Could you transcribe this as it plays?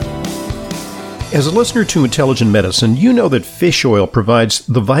As a listener to Intelligent Medicine, you know that fish oil provides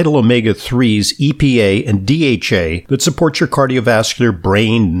the vital omega-3s, EPA, and DHA that support your cardiovascular,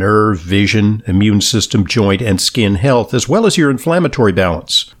 brain, nerve, vision, immune system, joint, and skin health, as well as your inflammatory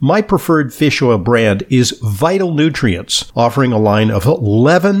balance. My preferred fish oil brand is Vital Nutrients, offering a line of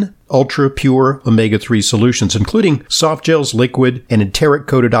 11 ultra-pure omega-3 solutions, including soft gels, liquid, and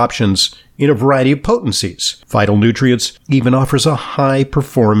enteric-coated options in a variety of potencies. Vital Nutrients even offers a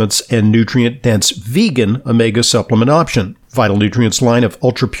high-performance and nutrient-dense vegan omega supplement option. Vital Nutrients' line of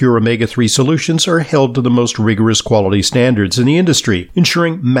ultra-pure omega-3 solutions are held to the most rigorous quality standards in the industry,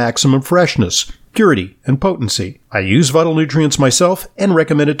 ensuring maximum freshness, purity, and potency. I use Vital Nutrients myself and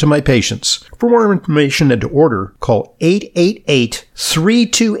recommend it to my patients. For more information and to order, call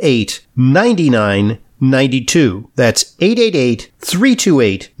 888-328-9992. That's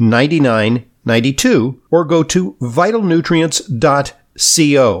 888-328-9992, or go to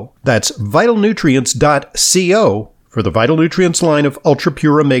vitalnutrients.co. That's vitalnutrients.co for the Vital Nutrients line of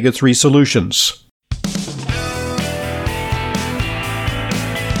ultra-pure omega-3 solutions.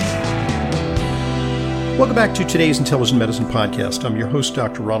 Welcome back to today's Intelligent Medicine Podcast. I'm your host,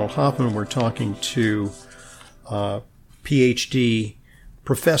 Dr. Ronald Hoffman. We're talking to PhD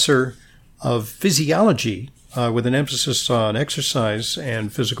professor of physiology with an emphasis on exercise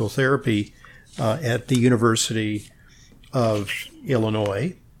and physical therapy at the University of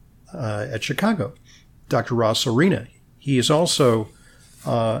Illinois at Chicago, Dr. Ross Orena. He is also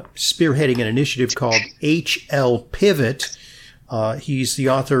spearheading an initiative called HL Pivot. He's the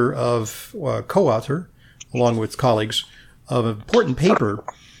author of, co-author, along with colleagues, of an important paper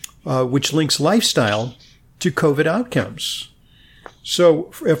which links lifestyle to COVID outcomes.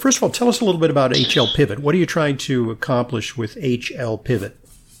 So, first of all, tell us a little bit about HL Pivot. What are you trying to accomplish with HL Pivot?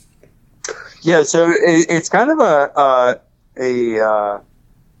 Yeah, so it's kind of I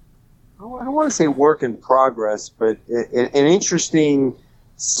don't want to say work in progress, but an interesting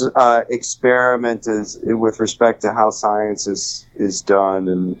experiment is with respect to how science is done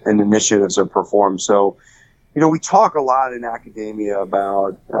and initiatives are performed. So, we talk a lot in academia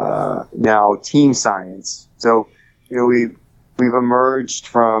about now team science. So, we've emerged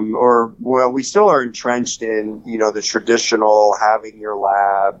from, we still are entrenched in, the traditional having your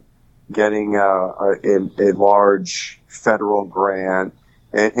lab, getting a large federal grant,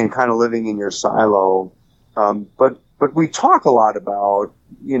 and kind of living in your silo. But we talk a lot about,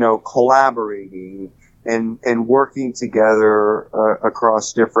 collaborating and working together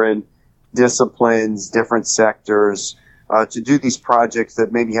across different disciplines, different sectors, to do these projects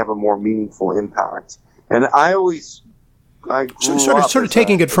that maybe have a more meaningful impact. And I grew sort of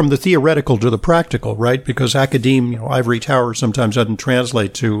taking it from the theoretical to the practical, right? Because academe, ivory tower sometimes doesn't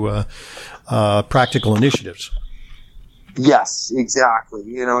translate to practical initiatives. Yes,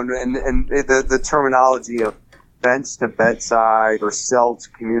 exactly. And the terminology of bench to bedside or cell to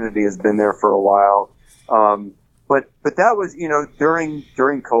community has been there for a while. But that was, during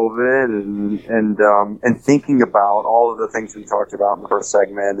COVID and thinking about all of the things we talked about in the first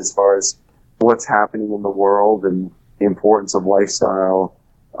segment as far as what's happening in the world and the importance of lifestyle.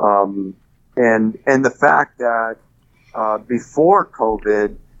 And the fact that before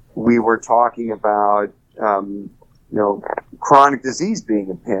COVID, we were talking about, chronic disease being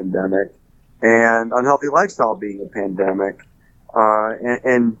a pandemic and unhealthy lifestyle being a pandemic.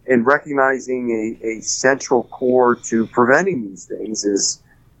 And recognizing a central core to preventing these things is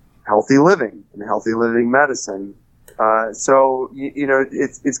healthy living and healthy living medicine. So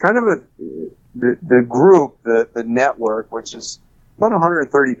it's kind of the group, the network, which is about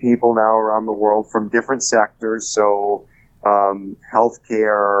 130 people now around the world from different sectors. So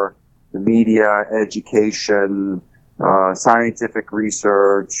healthcare, the media, education, scientific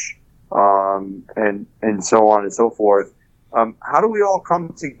research, and so on and so forth. How do we all come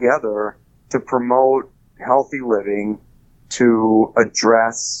together to promote healthy living, to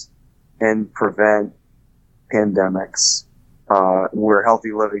address and prevent pandemics, where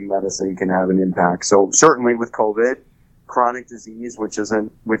healthy living medicine can have an impact? So certainly with COVID, chronic disease, which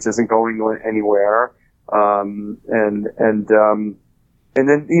isn't going anywhere, and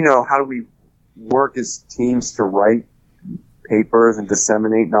then how do we work as teams to write papers and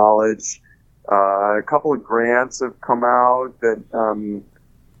disseminate knowledge? A couple of grants have come out that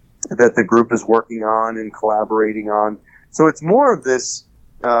the group is working on and collaborating on. So it's more of this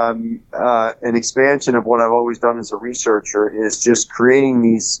an expansion of what I've always done as a researcher, is just creating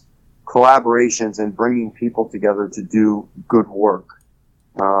these collaborations and bringing people together to do good work.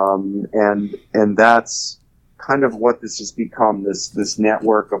 And that's kind of what this has become, this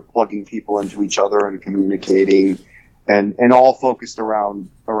network of plugging people into each other and communicating and all focused around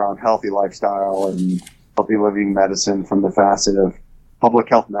healthy lifestyle and healthy living medicine from the facet of public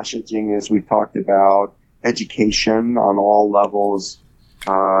health messaging, as we've talked about, education on all levels,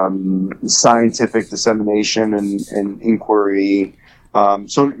 scientific dissemination and inquiry.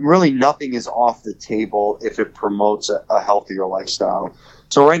 So really nothing is off the table if it promotes a healthier lifestyle.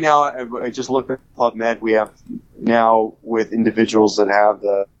 So right now, I just looked at PubMed. We have now, with individuals that have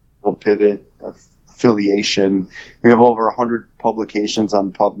the Pivot affiliation, we have over 100 publications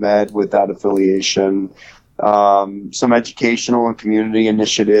on PubMed with that affiliation. Some educational and community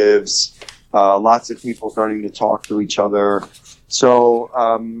initiatives, lots of people starting to talk to each other. So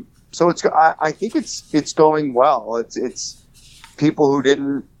it's, I think it's going well. It's people who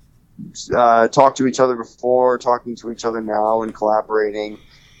didn't talk to each other before, talking to each other now and collaborating,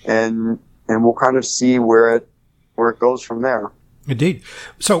 and we'll kind of see where it goes from there. Indeed.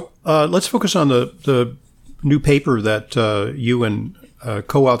 So let's focus on the new paper that you and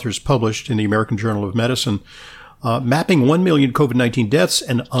co-authors published in the American Journal of Medicine, mapping 1 million COVID-19 deaths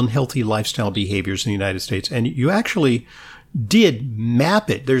and unhealthy lifestyle behaviors in the United States. And you actually did map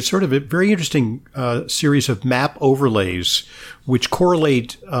it. There's sort of a very interesting series of map overlays which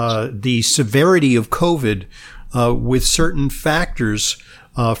correlate the severity of COVID with certain factors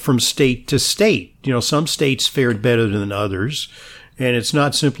from state to state. You know, some states fared better than others. And it's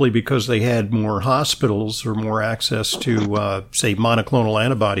not simply because they had more hospitals or more access to, say, monoclonal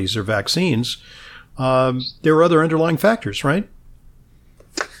antibodies or vaccines. There were other underlying factors, right?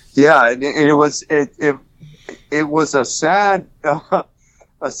 Yeah, and it was a sad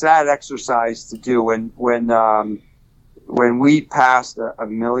exercise to do when we passed a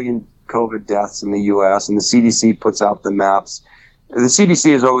million COVID deaths in the U.S. and the CDC puts out the maps. The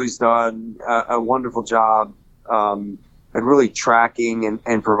CDC has always done a wonderful job at really tracking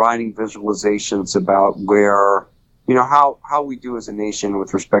and providing visualizations about where, you know, how we do as a nation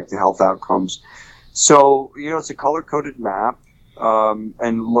with respect to health outcomes. So, you know, it's a color-coded map,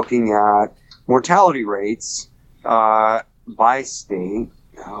 and looking at mortality rates by state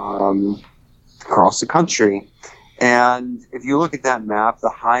across the country. And if you look at that map, the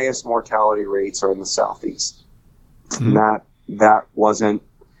highest mortality rates are in the Southeast. Mm-hmm. And that wasn't,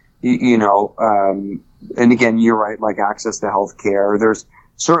 you know, and again, you're right, like access to health care. There's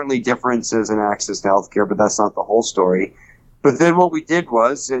certainly differences in access to health care, but that's not the whole story. But then what we did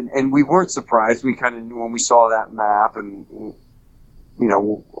was, and we weren't surprised, we kind of knew when we saw that map, and, you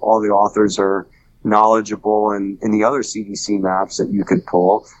know, all the authors are knowledgeable in the other CDC maps that you could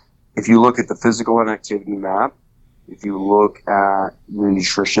pull. If you look at the physical and activity map, if you look at the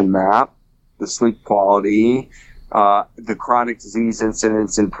nutrition map, the sleep quality, the chronic disease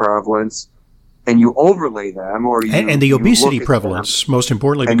incidence and prevalence, and you overlay them, or you, and the obesity prevalence, most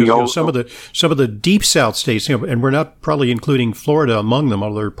importantly, because you know, some of the deep South states, you know, and we're not probably including Florida among them,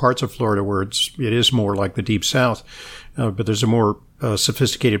 although there are parts of Florida where it is more like the deep South, but there's a more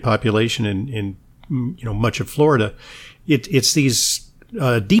sophisticated population in you know, much of Florida. It's these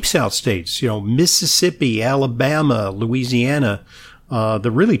deep South states, you know, Mississippi, Alabama, Louisiana,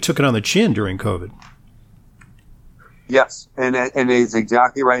 that really took it on the chin during COVID. Yes, and it's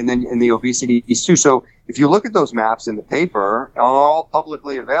exactly right. And then in the obesity piece too. So if you look at those maps in the paper, all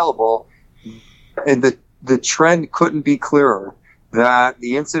publicly available, and the trend couldn't be clearer that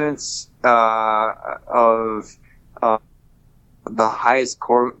the incidence of the highest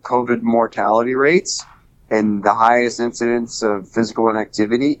COVID mortality rates and the highest incidence of physical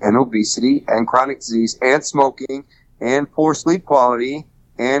inactivity and obesity and chronic disease and smoking and poor sleep quality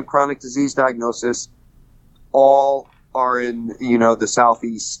and chronic disease diagnosis all are in, you know, the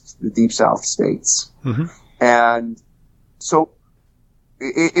Southeast, the deep South states. Mm-hmm. And so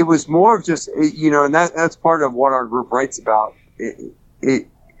it was more of just, you know, and that's part of what our group writes about.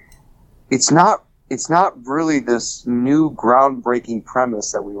 It's not really this new groundbreaking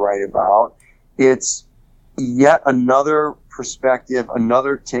premise that we write about. It's yet another perspective,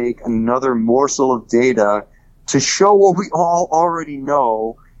 another take, another morsel of data to show what we all already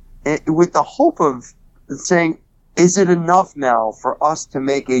know, with the hope of saying, is it enough now for us to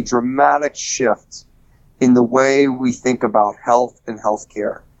make a dramatic shift in the way we think about health and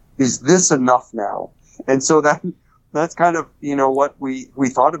healthcare? Is this enough now? And so that's kind of, you know, what we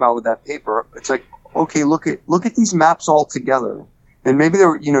thought about with that paper. It's like, okay, look at these maps all together, and maybe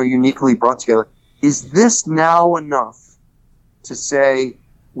they're, you know, uniquely brought together. Is this now enough to say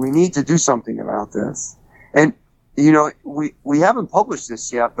we need to do something about this? And, you know, we haven't published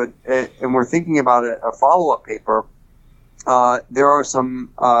this yet, but and we're thinking about a follow-up paper. There are some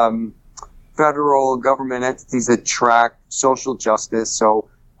federal government entities that track social justice, so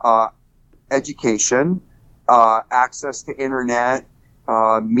education, access to internet,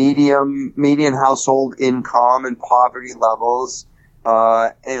 median household income and poverty levels,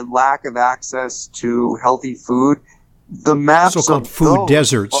 a lack of access to healthy food. The maps so-called food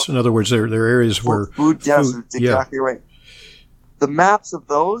deserts. In other words, there are areas where food deserts. Exactly right. The maps of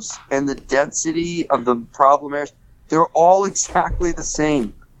those and the density of the problem areas, they're all exactly the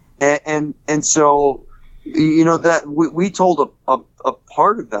same. And so, that we told a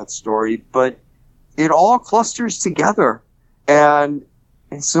part of that story, but it all clusters together. And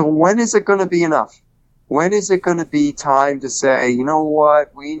so when is it going to be enough? When is it going to be time to say, you know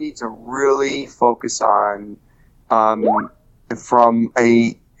what, we need to really focus on, from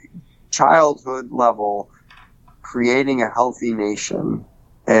a childhood level, creating a healthy nation,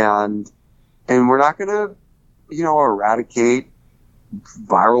 and we're not going to, eradicate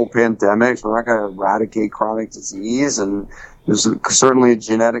viral pandemics. We're not going to eradicate chronic disease, and there's certainly a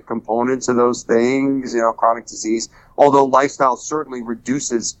genetic component to those things. Chronic disease, although lifestyle certainly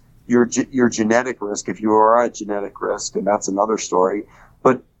reduces your genetic risk if you are at genetic risk, and that's another story.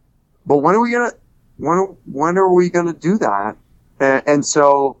 But when are we gonna do that? And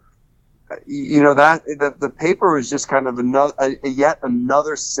so, that the paper is just kind of yet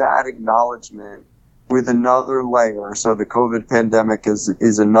another sad acknowledgement with another layer. So the COVID pandemic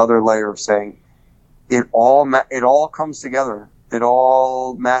is another layer of saying it all comes together. It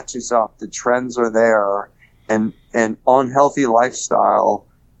all matches up. The trends are there, and unhealthy lifestyle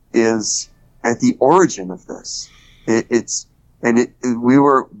is at the origin of this. The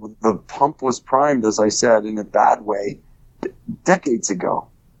pump was primed, as I said, in a bad way decades ago.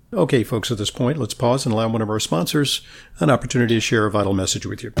 Okay, folks, at this point, let's pause and allow one of our sponsors an opportunity to share a vital message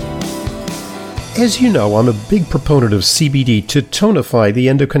with you. As you know, I'm a big proponent of CBD to tonify the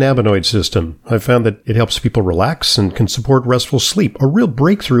endocannabinoid system. I've found that it helps people relax and can support restful sleep, a real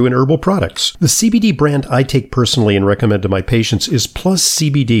breakthrough in herbal products. The CBD brand I take personally and recommend to my patients is Plus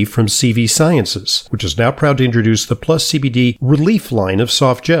CBD from CV Sciences, which is now proud to introduce the Plus CBD Relief line of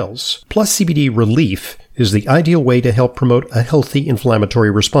soft gels. Plus CBD Relief is the ideal way to help promote a healthy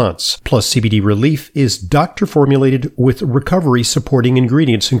inflammatory response. Plus CBD Relief is doctor-formulated with recovery-supporting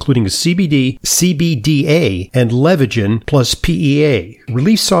ingredients, including CBD, CBDA, and Levagen plus PEA.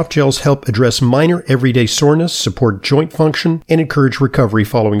 Relief soft gels help address minor everyday soreness, support joint function, and encourage recovery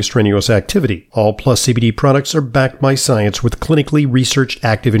following strenuous activity. All Plus CBD products are backed by science with clinically researched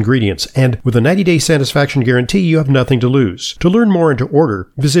active ingredients, and with a 90-day satisfaction guarantee, you have nothing to lose. To learn more and to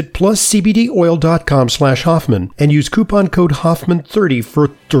order, visit pluscbdoil.com/Hoffman and use coupon code Hoffman30 for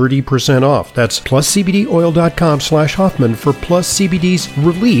 30% off. That's pluscbdoil.com/Hoffman for Plus CBD's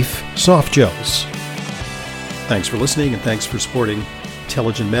Relief soft gels. Thanks for listening, and thanks for supporting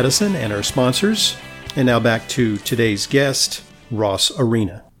Intelligent Medicine and our sponsors. And now back to today's guest, Ross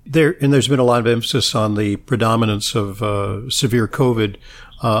Arena. There's been a lot of emphasis on the predominance of severe COVID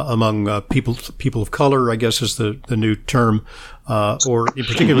among people of color, I guess is the new term, or in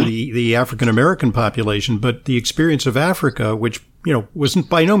particular the African American population. But the experience of Africa, which wasn't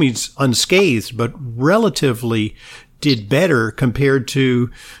by no means unscathed, but relatively did better compared to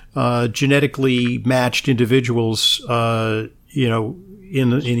genetically matched individuals, in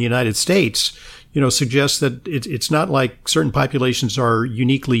the United States. Suggests that it's not like certain populations are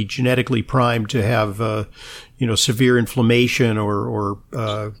uniquely genetically primed to have, severe inflammation or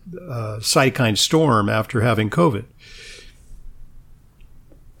cytokine storm after having COVID.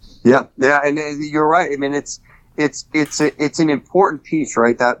 Yeah, and you're right. I mean, it's an important piece,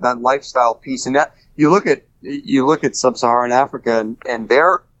 right? That lifestyle piece, and that you look at sub-Saharan Africa, and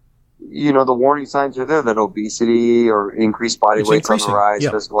there, the warning signs are there that obesity or increased body weight's on the rise,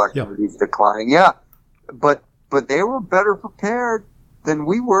 physical activity is declining. Yeah, but they were better prepared than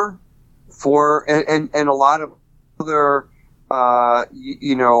we were for, and a lot of other,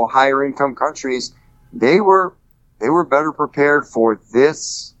 higher income countries, they were better prepared for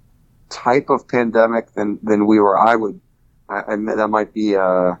this type of pandemic than we were. And that might be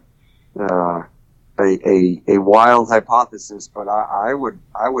a wild hypothesis, but I would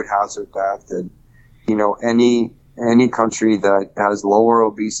hazard that any country that has lower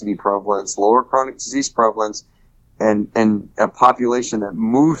obesity prevalence, lower chronic disease prevalence, and a population that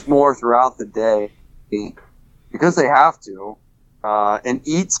moves more throughout the day because they have to, and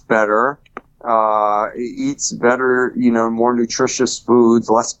eats better, more nutritious foods,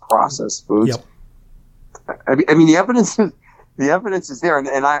 less processed foods. Yep. I mean, the evidence is there,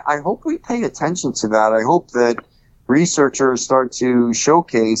 and I hope we pay attention to that. I hope that researchers start to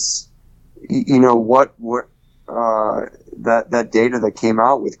showcase, that data that came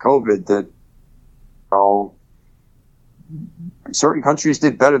out with COVID that, certain countries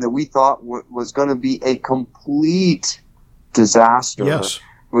did better that we thought was going to be a complete disaster. Yes.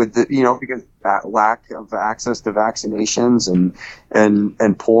 With the, because that lack of access to vaccinations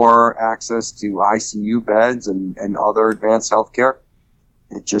and poor access to ICU beds and other advanced healthcare,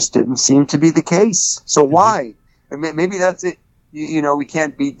 it just didn't seem to be the case. So why? I mean, maybe that's it. We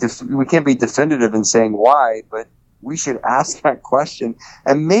can't be definitive in saying why, but we should ask that question.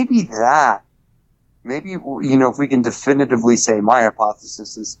 And maybe if we can definitively say my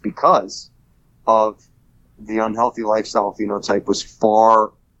hypothesis is because of the unhealthy lifestyle phenotype was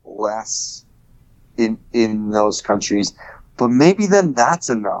far less in those countries, but maybe then that's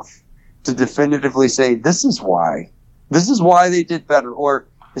enough to definitively say this is why they did better. Or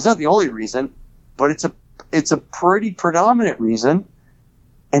it's not the only reason, but it's a pretty predominant reason,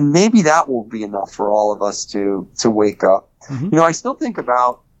 and maybe that will be enough for all of us to wake up. Mm-hmm. I still think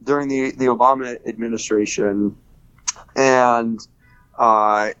about during the Obama administration and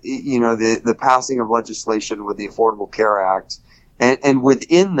the passing of legislation with the Affordable Care Act. And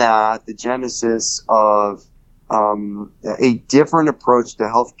within that, the genesis of a different approach to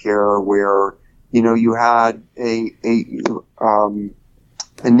healthcare, where you had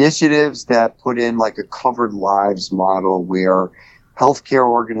initiatives that put in like a covered lives model, where healthcare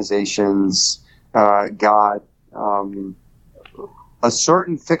organizations got a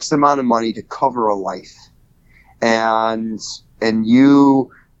certain fixed amount of money to cover a life, and you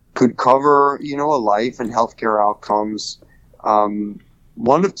could cover a life and healthcare outcomes.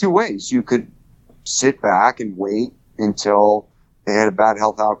 One of two ways. You could sit back and wait until they had a bad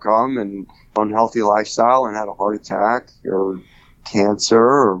health outcome and unhealthy lifestyle and had a heart attack or cancer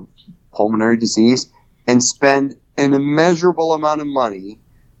or pulmonary disease, and spend an immeasurable amount of money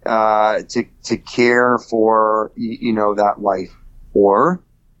to care for that life. Or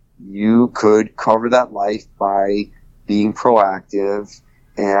you could cover that life by being proactive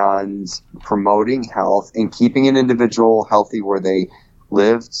and promoting health and keeping an individual healthy where they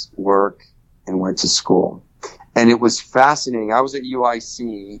lived, worked, and went to school. And it was fascinating. I was at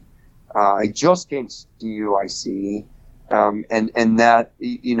UIC. I just came to UIC, and that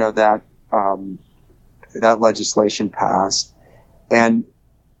that legislation passed. And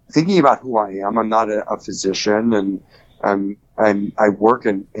thinking about who I am, I'm not a physician, and I work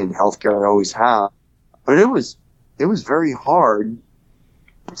in healthcare. I always have, but it was very hard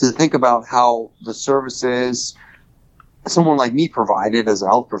to think about how the services someone like me provided as a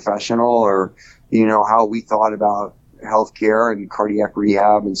health professional, or how we thought about healthcare and cardiac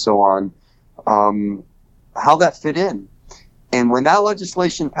rehab and so on, how that fit in. And when that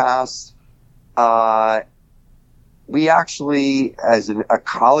legislation passed, we actually, as a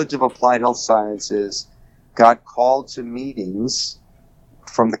College of Applied Health Sciences, got called to meetings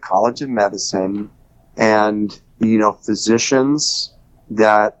from the College of Medicine, and physicians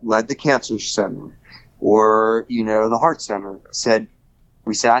that led the cancer center or the heart center said,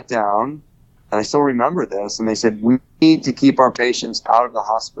 we sat down, and I still remember this, and they said, we need to keep our patients out of the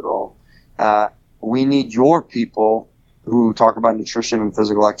hospital. We need your people who talk about nutrition and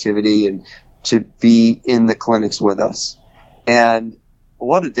physical activity and to be in the clinics with us. And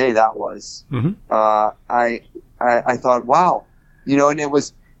what a day that was. Mm-hmm. I thought, wow, and it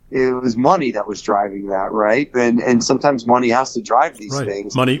was money that was driving that, right? And sometimes money has to drive these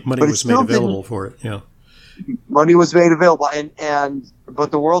things. Money was made available for it. Yeah. Money was made available, but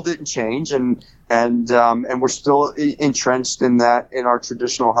the world didn't change, and we're still entrenched in our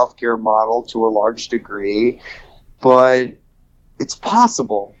traditional healthcare model to a large degree. But it's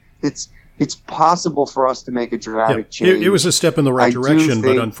possible. It's possible for us to make a dramatic change. It was a step in the right direction,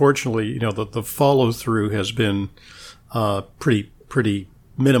 but unfortunately, the follow through has been pretty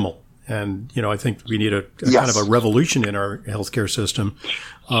minimal. And I think we need a kind of a revolution in our healthcare system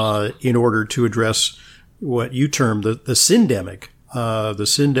in order to address what you term the syndemic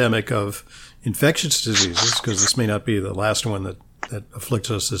of infectious diseases, because this may not be the last one that afflicts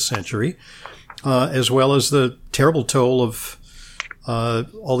us this century, as well as the terrible toll of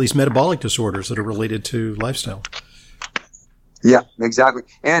all these metabolic disorders that are related to lifestyle. Yeah, exactly.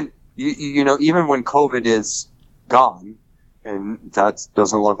 And even when COVID is gone, and that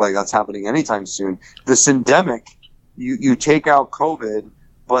doesn't look like that's happening anytime soon, the syndemic, you take out COVID,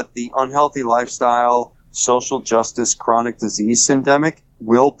 but the unhealthy lifestyle, social justice, chronic disease syndemic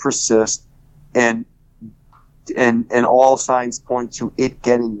will persist, and all signs point to it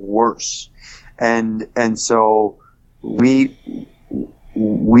getting worse. And so we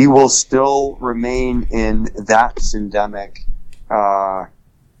will still remain in that syndemic.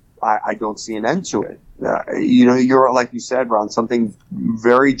 I don't see an end to it. You're like you said, Ron, something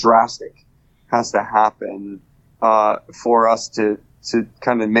very drastic has to happen for us to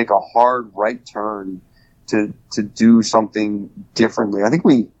kind of make a hard right turn to do something differently. I think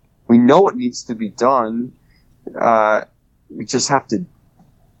we know what needs to be done. We just have to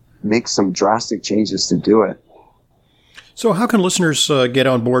make some drastic changes to do it. So how can listeners get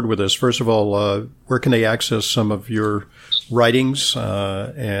on board with this? First of all, where can they access some of your writings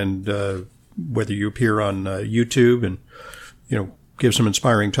and whether you appear on YouTube and, give some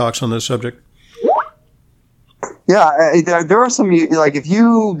inspiring talks on this subject? Yeah, there are some, like if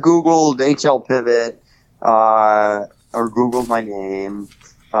you Googled HL Pivot or Googled my name,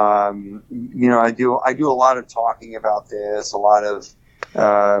 I do a lot of talking about this. A lot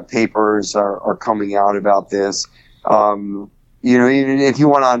of papers are coming out about this. Even if you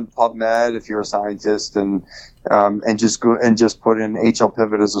went on PubMed, if you're a scientist and just put in HL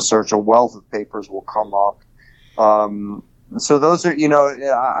Pivot as a search, a wealth of papers will come up. So those are,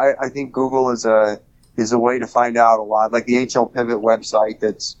 I think Google is a way to find out a lot, like the HL Pivot website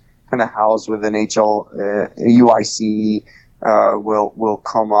that's kind of housed within HL UIC will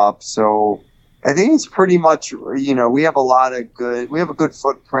come up. So I think it's pretty much, we have a good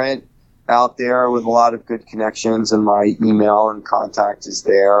footprint out there with a lot of good connections, and my email and contact is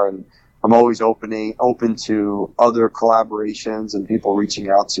there, and I'm always open to other collaborations and people reaching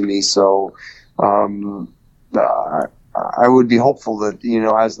out to me. So I would be hopeful that,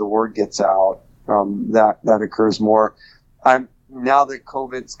 as the word gets out, that occurs more. Now that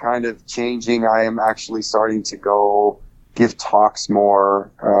COVID's kind of changing, I am actually starting to go give talks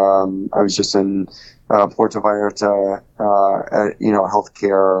more. I was just in Puerto Vallarta,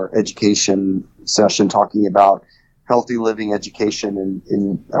 healthcare education session talking about healthy living education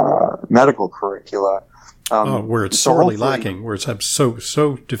in medical curricula. Where it's sorely lacking, where it's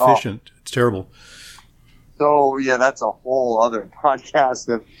so deficient. It's terrible. So yeah, that's a whole other podcast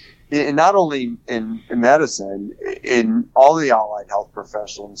of, not only in medicine, in all the allied health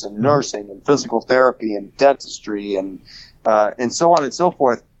professions, and nursing, and physical therapy, and dentistry, and so on and so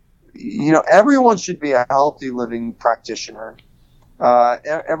forth. Everyone should be a healthy living practitioner.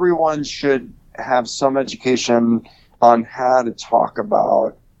 Everyone should have some education on how to talk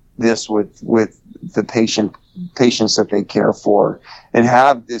about this with the patients that they care for, and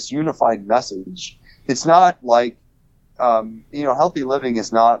have this unified message. It's not like, healthy living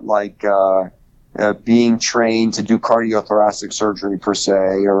is not like being trained to do cardiothoracic surgery per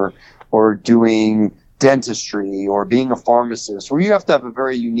se, or doing dentistry, or being a pharmacist, where you have to have a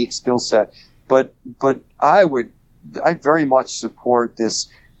very unique skill set. But I very much support this,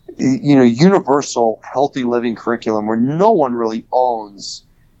 universal healthy living curriculum where no one really owns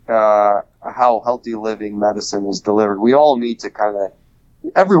how healthy living medicine is delivered. We all need to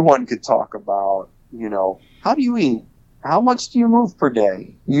everyone could talk about, how do you eat? How much do you move per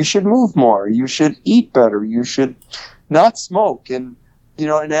day? You should move more. You should eat better. You should not smoke. And,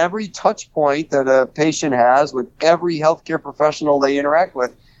 in every touch point that a patient has with every healthcare professional they interact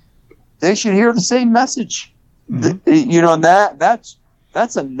with, they should hear the same message. Mm-hmm. And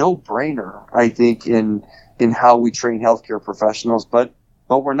that's a no-brainer, I think, in how we train healthcare professionals. But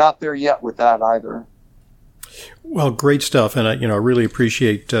we're not there yet with that either. Well, great stuff, and I really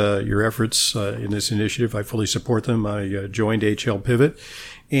appreciate your efforts in this initiative. I fully support them. I joined HL Pivot,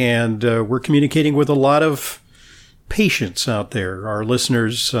 and we're communicating with a lot of patients out there. Our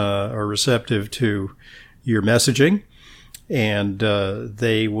listeners are receptive to your messaging, and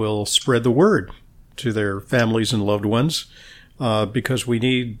they will spread the word to their families and loved ones because we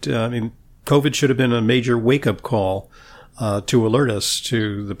need. COVID should have been a major wake-up call to alert us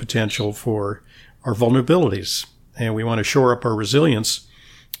to the potential for our vulnerabilities, and we want to shore up our resilience,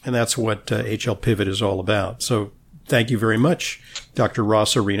 and that's what HL Pivot is all about. So thank you very much, Dr.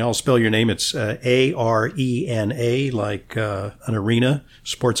 Ross Arena. I'll spell your name. It's Arena, like an arena,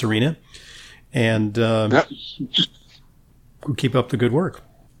 sports arena, and we'll keep up the good work.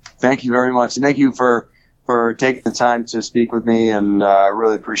 Thank you very much, and thank you for taking the time to speak with me, and I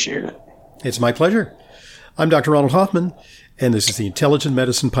really appreciate it. It's my pleasure. I'm Dr. Ronald Hoffman, and this is the Intelligent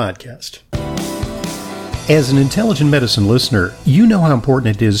Medicine Podcast. As an Intelligent Medicine listener, you know how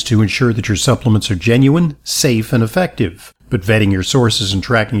important it is to ensure that your supplements are genuine, safe, and effective. But vetting your sources and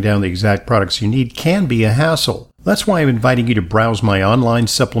tracking down the exact products you need can be a hassle. That's why I'm inviting you to browse my online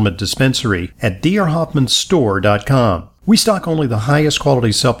supplement dispensary at drhoffmanstore.com. We stock only the highest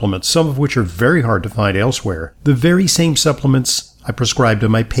quality supplements, some of which are very hard to find elsewhere. The very same supplements I prescribe to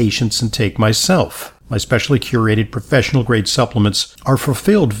my patients and take myself. My specially curated professional-grade supplements are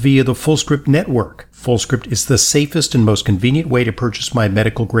fulfilled via the FullScript network. FullScript is the safest and most convenient way to purchase my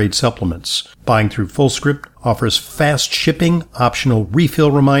medical-grade supplements. Buying through FullScript offers fast shipping, optional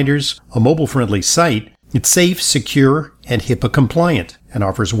refill reminders, a mobile-friendly site, It's safe, secure, and HIPAA compliant, and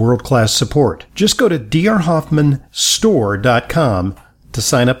offers world-class support. Just go to drhoffmanstore.com to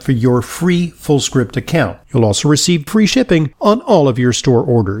sign up for your free FullScript account. You'll also receive free shipping on all of your store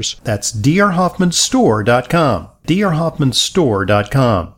orders. That's drhoffmanstore.com. drhoffmanstore.com.